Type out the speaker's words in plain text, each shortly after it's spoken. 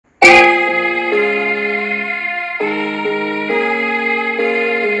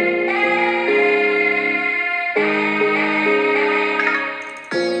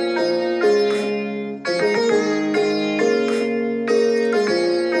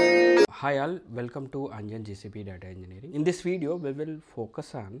Hi all, welcome to Analyze GCP Data Engineering. In this video, we will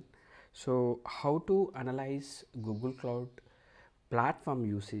focus on how to analyze Google Cloud platform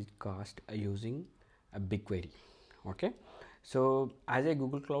usage cost using a BigQuery. Okay, so as a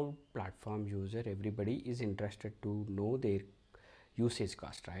Google Cloud platform user, everybody is interested to know their usage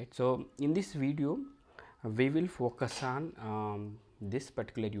cost, right? So in this video, we will focus on this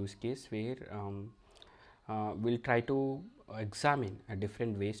particular use case where we'll try to examine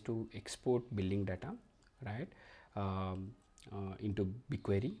different ways to export billing data, right, into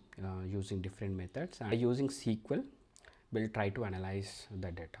BigQuery using different methods, and using SQL we'll try to analyze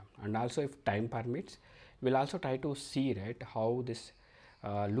the data, and also if time permits we'll also try to see, right, how this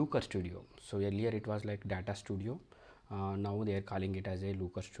Looker Studio, so earlier it was like Data Studio, now they are calling it as a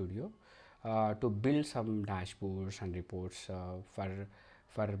Looker Studio, to build some dashboards and reports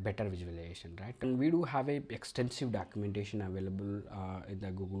for better visualization, right? And we do have a extensive documentation available in the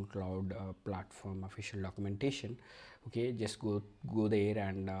Google Cloud platform official documentation. Okay, just go there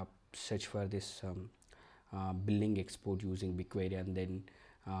and search for this billing export using BigQuery, and then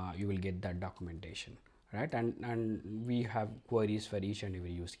you will get that documentation, right? And we have queries for each and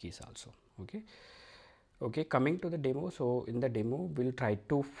every use case also. Okay, coming to the demo. So in the demo we'll try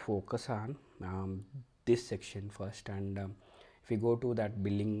to focus on this section first, and if we go to that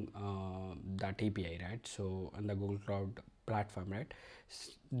billing that API, right, so on the Google Cloud platform, right,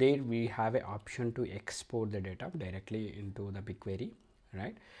 there we have an option to export the data directly into the BigQuery,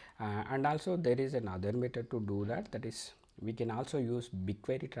 right, and also there is another method to do that, that is we can also use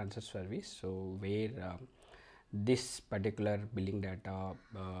BigQuery transfer service, so where this particular billing data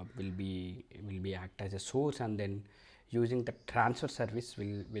will be act as a source, and then using the transfer service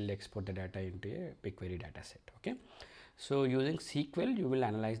will export the data into a BigQuery data set. Okay, so using SQL you will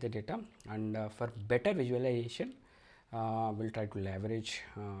analyze the data, and for better visualization we'll try to leverage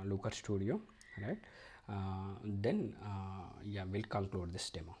Looker Studio, right. Then yeah, we'll conclude this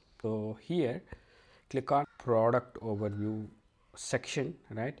demo. So here click on product overview section,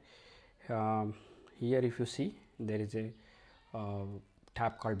 right. Here if you see there is a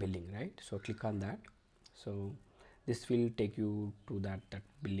tab called billing, right, so click on that. So this will take you to that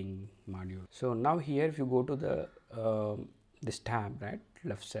billing module. So now here if you go to the this tab, right,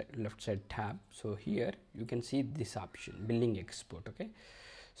 left side tab, so here you can see this option, billing export. Okay,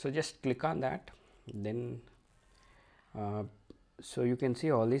 so just click on that, then so you can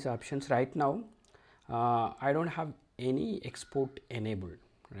see all these options. Right now I don't have any export enabled,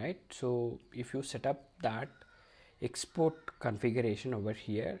 right, so if you set up that export configuration over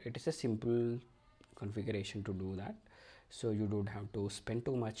here, it is a simple configuration to do that, so you don't have to spend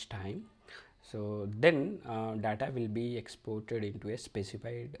too much time. So then data will be exported into a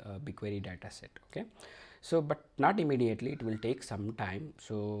specified BigQuery data set. Okay, so but not immediately, it will take some time.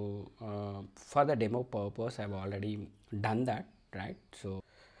 So for the demo purpose I have already done that, right. So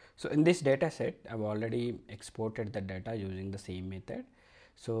in this data set I have already exported the data using the same method.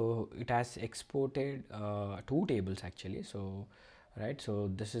 So it has exported two tables actually. So right, so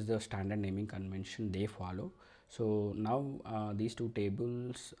this is the standard naming convention they follow. So now these two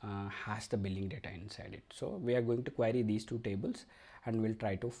tables has the billing data inside it. So we are going to query these two tables and we'll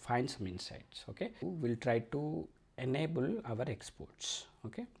try to find some insights. Okay, we'll try to enable our exports.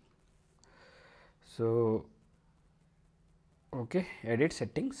 Okay, so okay, edit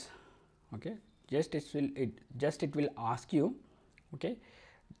settings. Okay, just it will ask you, okay,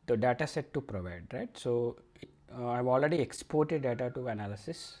 the data set to provide, right. So I've already exported data to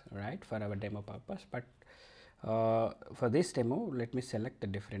analysis, right, for our demo purpose, but for this demo let me select a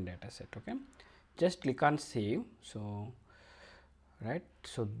different data set. Okay, just click on save. So right,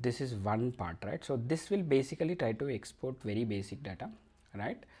 so this is one part, right. So this will basically try to export very basic data,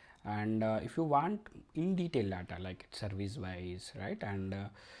 right, and if you want in detail data like service wise, right, and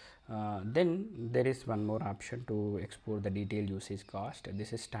then there is one more option to export the detailed usage cost.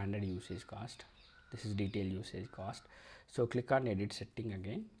 This is standard usage cost, this is detailed usage cost. So click on edit setting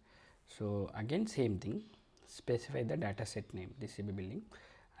again. So again same thing, specify the data set name, GCP billing,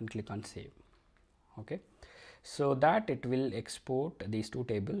 and click on save. Okay, so that it will export these two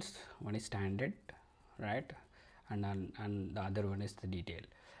tables, one is standard, right, and the other one is the detail,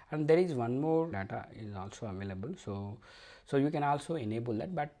 and there is one more data is also available. So you can also enable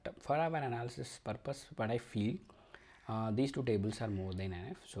that, but for our analysis purpose what I feel, these two tables are more than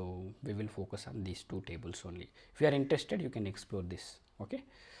enough, so we will focus on these two tables only. If you are interested you can explore this. Okay,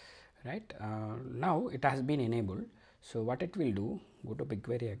 right, now it has been enabled. So what it will do, go to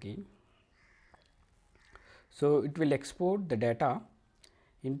BigQuery again. So it will export the data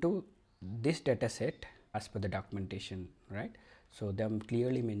into this data set as per the documentation, right. So they have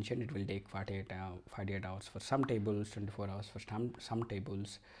clearly mentioned it will take 48 hours for some tables, 24 hours for some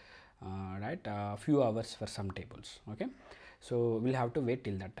tables, right, few hours for some tables. Okay, so we'll have to wait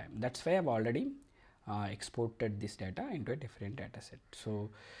till that time. That's why I've already exported this data into a different data set. So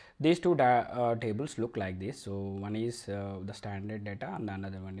these two tables look like this. So one is the standard data and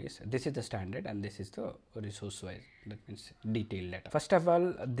another one is, this is the standard and this is the resource wise, that means detailed data. First of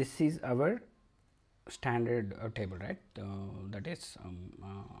all, this is our standard table, right, that is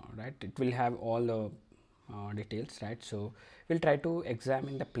right, it will have all the details, right. So we'll try to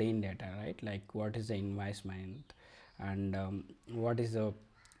examine the plain data, right, like what is the invoice month and what is the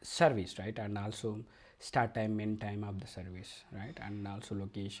service, right, and also start time, end time of the service, right, and also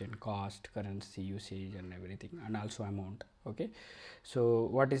location, cost, currency, usage and everything, and also amount. Okay, so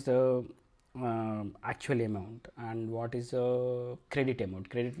what is the actual amount and what is the credit amount.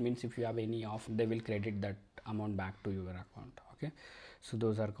 Credit means if you have any off, they will credit that amount back to your account. Okay, so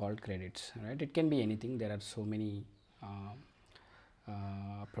those are called credits, right. It can be anything. There are so many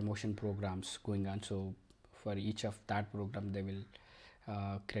promotion programs going on, so for each of that program they will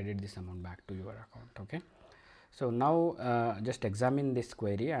credit this amount back to your account. Okay, so now just examine this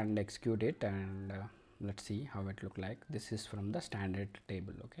query and execute it, and let's see how it look like. This is from the standard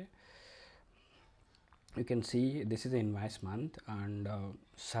table. Okay, you can see this is the invoice month and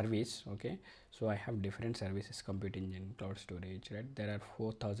service. Okay, so I have different services: compute engine, cloud storage, right. There are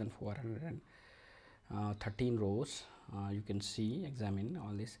 4413 rows. You can see, examine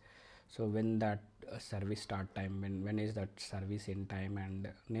all this. So when that service start time, when is that service end time, and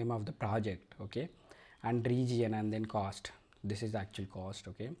name of the project. Okay, and region, and then cost. This is the actual cost.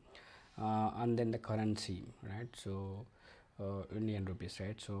 Okay, and then the currency, right. So Indian rupees,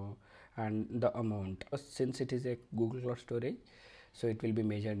 right. So and the amount, since it is a Google Cloud storage, so it will be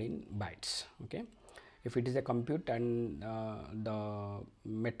measured in bytes. Okay, if it is a compute, and the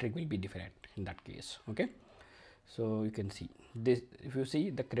metric will be different in that case. Okay, so you can see this. If you see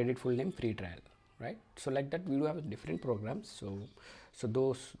the credit full name, free trial, right. So like that we do have different programs. So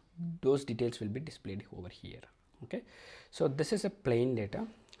those details will be displayed over here. Okay, so this is a plain data,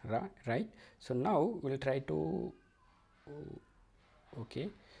 right. So now we'll try to okay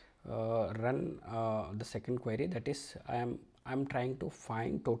run the second query, that is I'm trying to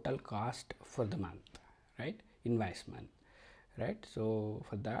find total cost for the month, right, invoice month, right. So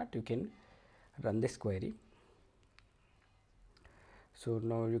for that you can run this query. So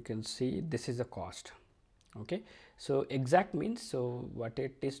now you can see this is the cost. Okay, so exact means, so what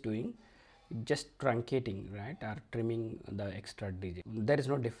it is doing, just truncating, right, or trimming the extra digit. There is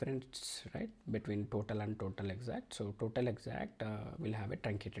no difference, right, between total and total exact. So total exact will have a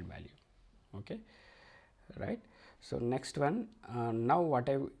truncated value. Okay, right. So next one, now what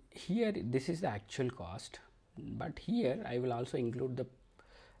I here, this is the actual cost, but here I will also include the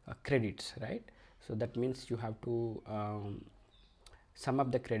credits, right. So that means you have to sum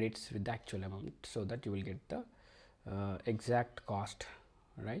up the credits with the actual amount, so that you will get the exact cost,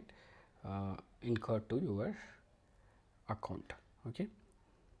 right, incurred to your account. Okay,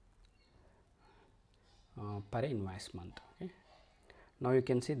 per invoice month. Okay, now you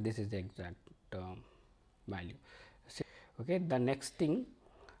can see this is the exact value. Okay, the next thing,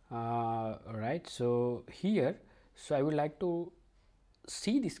 right, so here, so I would like to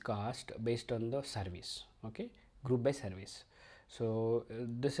see this cost based on the service. Okay, group by service. So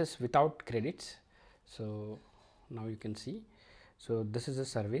this is without credits. So now you can see, so this is a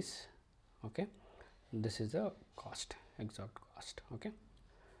service. Okay, this is a cost, exact cost. Okay,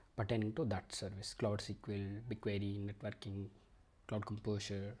 pertaining to that service: Cloud SQL, BigQuery, networking, Cloud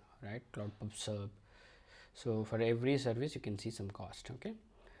Composer, right, Cloud PubSub. So for every service you can see some cost. Okay,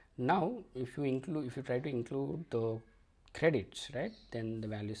 now if you try to include the credits, right, then the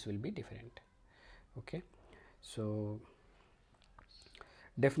values will be different. Okay, so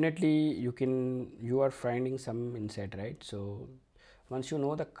definitely you are finding some insight, right. So once you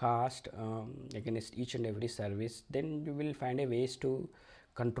know the cost against each and every service, then you will find a ways to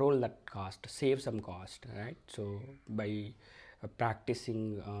control that cost, save some cost, right. So by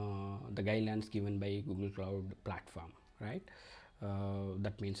practicing the guidelines given by Google Cloud Platform, right,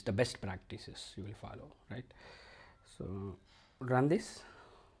 that means the best practices you will follow, right. So run this.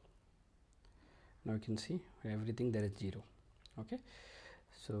 Now you can see everything there is 0. Okay,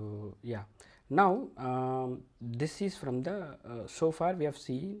 so yeah, now this is from the so far we have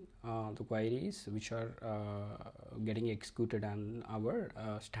seen the queries which are getting executed on our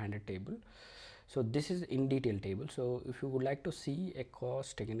standard table. So this is in detail table. So if you would like to see a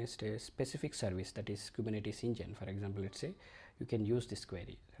cost against a specific service, that is Kubernetes engine, for example, let's say, you can use this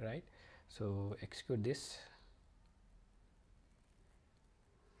query, right. So execute this.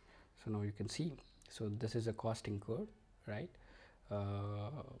 So now you can see, so this is a cost incurred, right,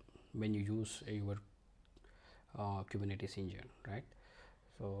 when you use your Kubernetes engine, right.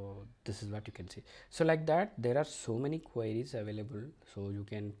 So this is what you can see. So like that, there are so many queries available, so you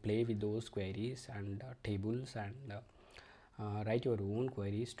can play with those queries and tables, and write your own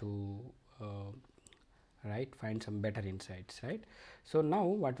queries to find some better insights, right. So now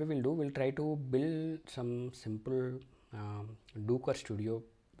what we will do, we'll try to build some simple Looker Studio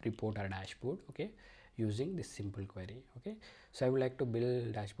report or dashboard, okay, using this simple query. Okay, so I would like to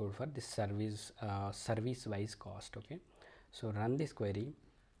build dashboard for this service wise cost. Okay, so run this query.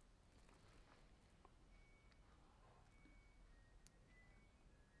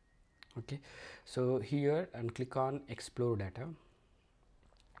 Okay, so here and click on explore data,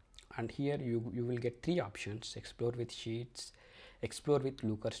 and here you will get three options: explore with sheets, explore with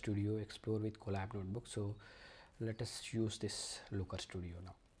Looker Studio, explore with Collab Notebook. So let us use this Looker Studio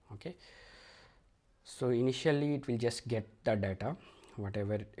now. Okay, so initially it will just get the data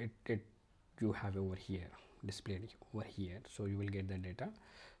whatever it you have over here displayed over here, so you will get the data.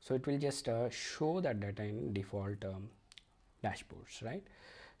 So it will just show that data in default dashboards, right.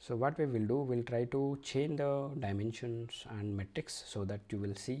 So what we will do, we'll try to change the dimensions and metrics so that you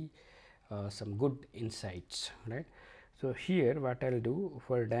will see some good insights, right. So here what I'll do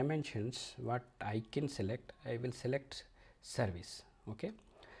for dimensions, what I can select, I will select service. Okay,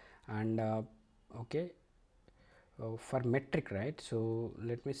 and okay, for metric, right, so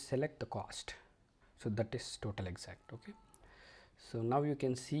let me select the cost, so that is total exact. Okay, so now you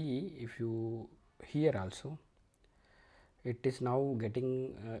can see, if you here also it is now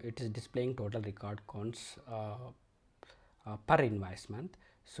getting it is displaying total record counts per invoice month.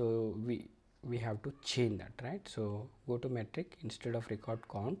 So we have to change that, right. So go to metric, instead of record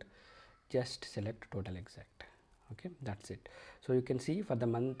count just select total exact. Okay, that's it. So you can see for the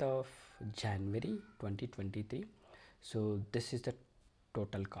month of January 2023, so this is the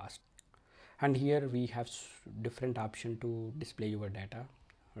total cost, and here we have different option to display your data,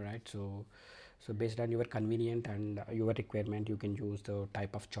 right. So based on your convenient and your requirement, you can use the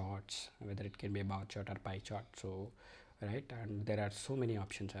type of charts, whether it can be a bar chart or pie chart. So right, and there are so many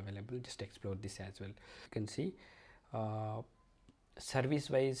options available, just explore this as well. You can see service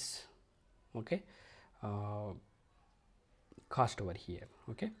wise, okay, uh, cost over here.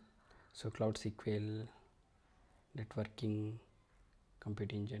 Okay, so cloud SQL, networking,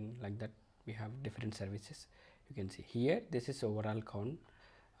 compute engine, like that we have different services. You can see here this is overall count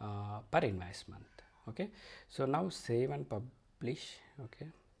per invoice month. Okay, so now save and publish. Okay,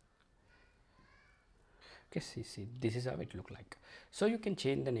 okay, see this is how it look like. So you can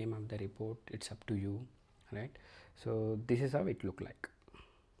change the name of the report, it's up to you, right. So this is how it look like.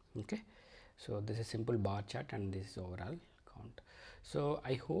 Okay, so this is simple bar chart and this is overall count. So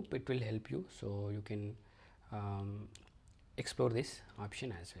I hope it will help you, so you can explore this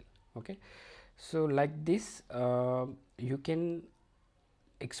option as well. Okay, so like this you can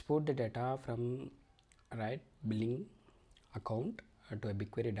export the data from, right, billing account to a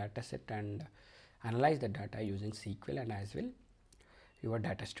BigQuery dataset and analyze the data using SQL and as well your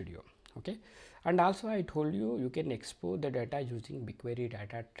data studio. Okay, and also I told you you can export the data using BigQuery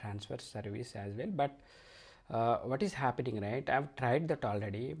data transfer service as well. But what is happening, right, I've tried that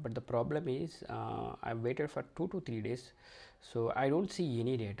already, but the problem is I've waited for 2 to 3 days, so I don't see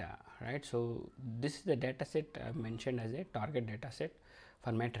any data, right. So this is the data set I mentioned as a target data set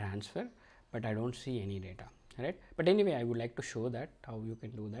for my transfer, but I don't see any data, right. But anyway, I would like to show that how you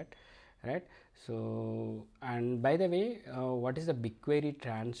can do that, right. So, and by the way, what is the BigQuery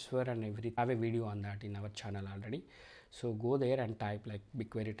transfer and everything, I have a video on that in our channel already. So go there and type like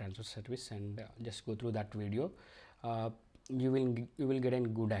BigQuery transfer service and just go through that video. You will get a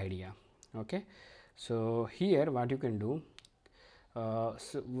good idea. Okay, so here what you can do,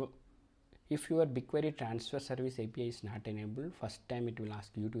 if your BigQuery transfer service API is not enabled, first time it will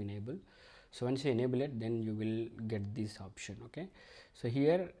ask you to enable. So once you enable it, then you will get this option. Okay, so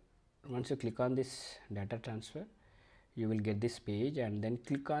here once you click on this data transfer, you will get this page and then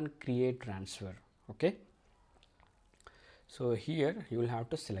click on create transfer. Okay, so here you will have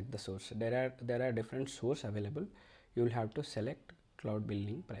to select the source. There are different source available. You will have to select cloud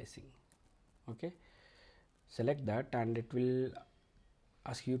billing pricing. Okay, select that and it will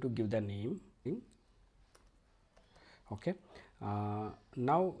ask you to give the name. Okay,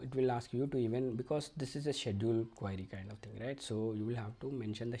 now it will ask you to, even because this is a schedule query kind of thing, right. So you will have to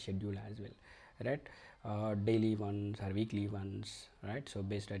mention the schedule as well, right. Daily ones or weekly ones, right. So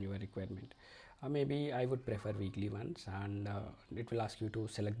based on your requirement, maybe I would prefer weekly ones, and it will ask you to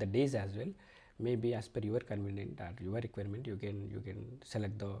select the days as well. Maybe as per your convenient or your requirement, you can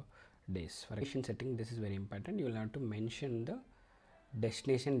select the days. For destination setting, this is very important. You will have to mention the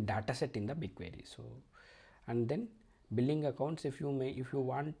destination data set in the BigQuery. So, and then billing accounts, if you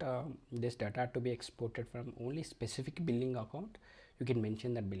want this data to be exported from only specific billing account, you can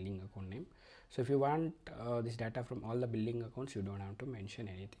mention that billing account name. So if you want this data from all the billing accounts, you don't have to mention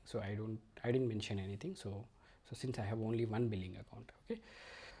anything. So I didn't mention anything. So since I have only one billing account, okay.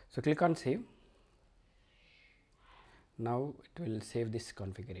 So click on save. Now it will save this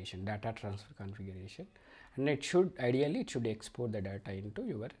configuration, data transfer configuration, and it should ideally export the data into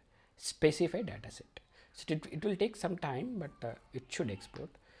your specified data set. So it will take some time, but it should export.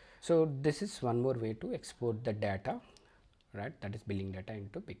 So this is one more way to export the data, right, that is billing data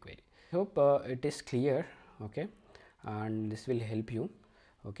into BigQuery. Hope it is clear, okay, and this will help you.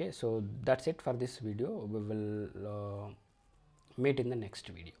 Okay, so that's it for this video. We will meet in the next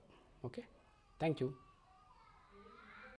video. Okay, thank you.